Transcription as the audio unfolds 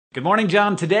Good morning,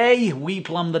 John. Today, we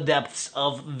plumb the depths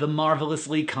of the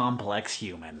marvelously complex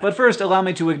human. But first, allow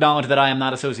me to acknowledge that I am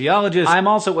not a sociologist. I am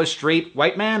also a straight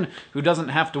white man who doesn't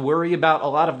have to worry about a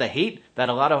lot of the hate that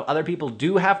a lot of other people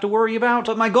do have to worry about.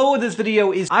 But my goal with this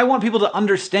video is I want people to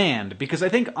understand, because I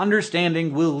think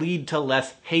understanding will lead to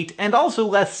less hate and also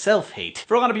less self-hate.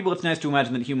 For a lot of people, it's nice to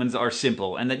imagine that humans are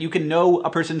simple and that you can know a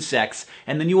person's sex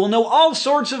and then you will know all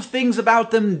sorts of things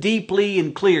about them deeply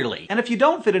and clearly. And if you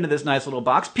don't fit into this nice little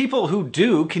box, people who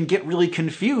do can get really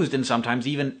confused and sometimes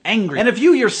even angry. And if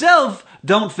you yourself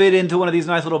don't fit into one of these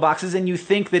nice little boxes and you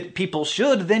think that people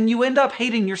should, then you end up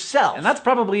hating yourself. And that's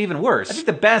probably even worse. I think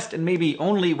the best and maybe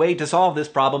only way to solve this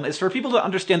problem is for people to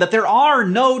understand that there are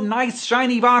no nice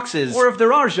shiny boxes. Or if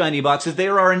there are shiny boxes,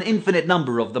 there are an infinite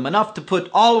number of them, enough to put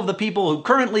all of the people who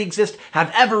currently exist,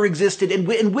 have ever existed, and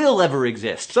will ever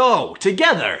exist. So,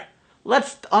 together,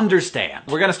 let's understand.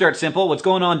 We're gonna start simple. What's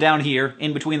going on down here,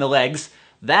 in between the legs?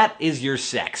 That is your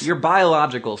sex, your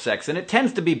biological sex, and it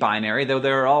tends to be binary, though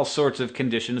there are all sorts of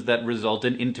conditions that result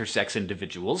in intersex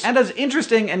individuals. And as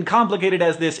interesting and complicated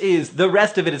as this is, the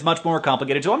rest of it is much more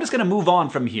complicated, so I'm just gonna move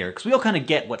on from here, because we all kind of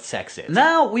get what sex is.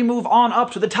 Now we move on up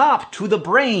to the top, to the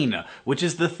brain, which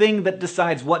is the thing that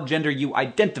decides what gender you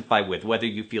identify with, whether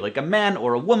you feel like a man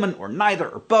or a woman or neither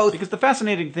or both. Because the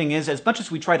fascinating thing is, as much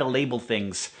as we try to label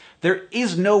things, there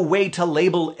is no way to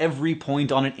label every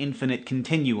point on an infinite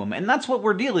continuum, and that's what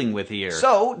we're dealing with here.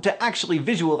 So, to actually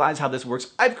visualize how this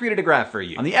works, I've created a graph for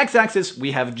you. On the x-axis,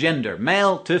 we have gender,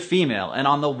 male to female, and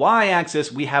on the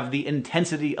y-axis, we have the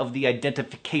intensity of the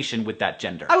identification with that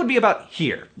gender. I would be about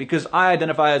here, because I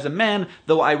identify as a man,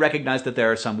 though I recognize that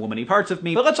there are some womany parts of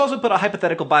me, but let's also put a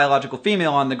hypothetical biological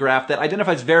female on the graph that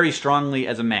identifies very strongly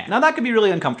as a man. Now that can be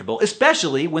really uncomfortable,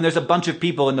 especially when there's a bunch of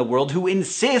people in the world who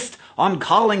insist on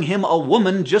calling him a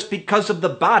woman just because of the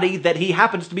body that he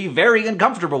happens to be very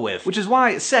uncomfortable with. Which is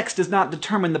why sex does not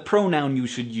determine the pronoun you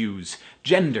should use.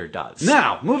 Gender does.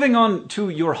 Now, moving on to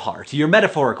your heart. Your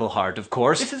metaphorical heart, of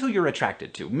course. This is who you're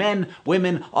attracted to. Men,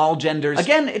 women, all genders.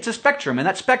 Again, it's a spectrum, and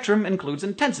that spectrum includes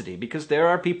intensity, because there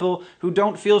are people who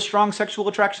don't feel strong sexual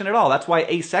attraction at all. That's why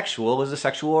asexual is a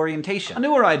sexual orientation. A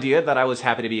newer idea that I was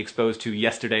happy to be exposed to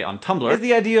yesterday on Tumblr is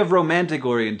the idea of romantic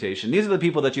orientation. These are the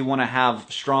people that you want to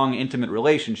have strong, intimate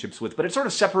relationships with, but it sort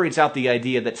of separates out the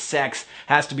idea that sex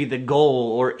has to be the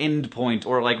goal or end point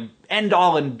or like end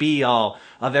all and be all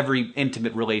of every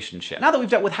intimate relationship. Now that we've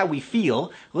dealt with how we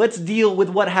feel, let's deal with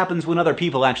what happens when other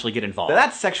people actually get involved.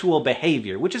 That's sexual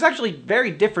behavior, which is actually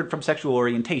very different from sexual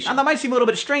orientation. Now that might seem a little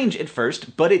bit strange at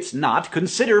first, but it's not.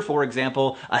 Consider, for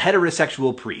example, a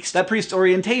heterosexual priest. That priest's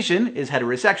orientation is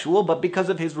heterosexual, but because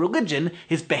of his religion,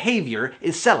 his behavior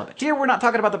is celibate. Here we're not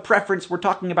talking about the preference, we're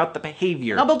talking about the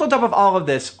behavior. Now built on top of all of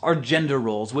this are gender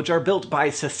roles, which are built by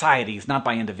societies, not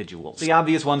by individuals. The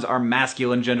obvious ones are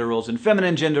masculine gender roles and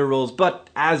feminine gender roles, but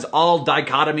as all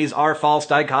dichotomies are false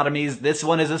dichotomies, this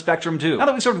one is a spectrum too. Now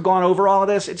that we've sort of gone over all of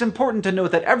this, it's important to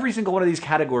note that every single one of these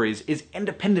categories is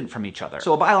independent from each other.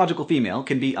 So a biological female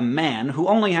can be a man who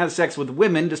only has sex with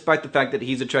women despite the fact that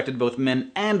he's attracted to both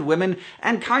men and women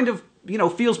and kind of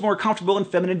feels more comfortable in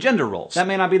feminine gender roles. That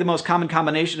may not be the most common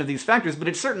combination of these factors, but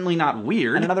it's certainly not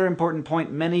weird. And another important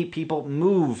point, many people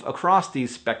move across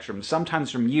these spectrums, sometimes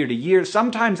from year to year,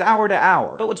 sometimes hour to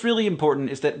hour. But what's really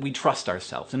important is that we trust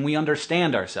ourselves, and we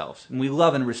understand ourselves, and we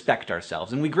love and respect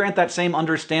ourselves, and we grant that same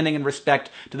understanding and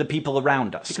respect to the people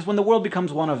around us. Because when the world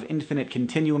becomes one of infinite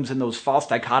continuums and those false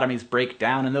dichotomies break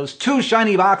down, and those two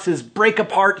shiny boxes break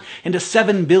apart into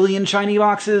 7 billion shiny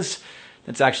boxes,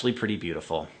 that's actually pretty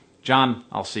beautiful. John,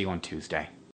 I'll see you on Tuesday.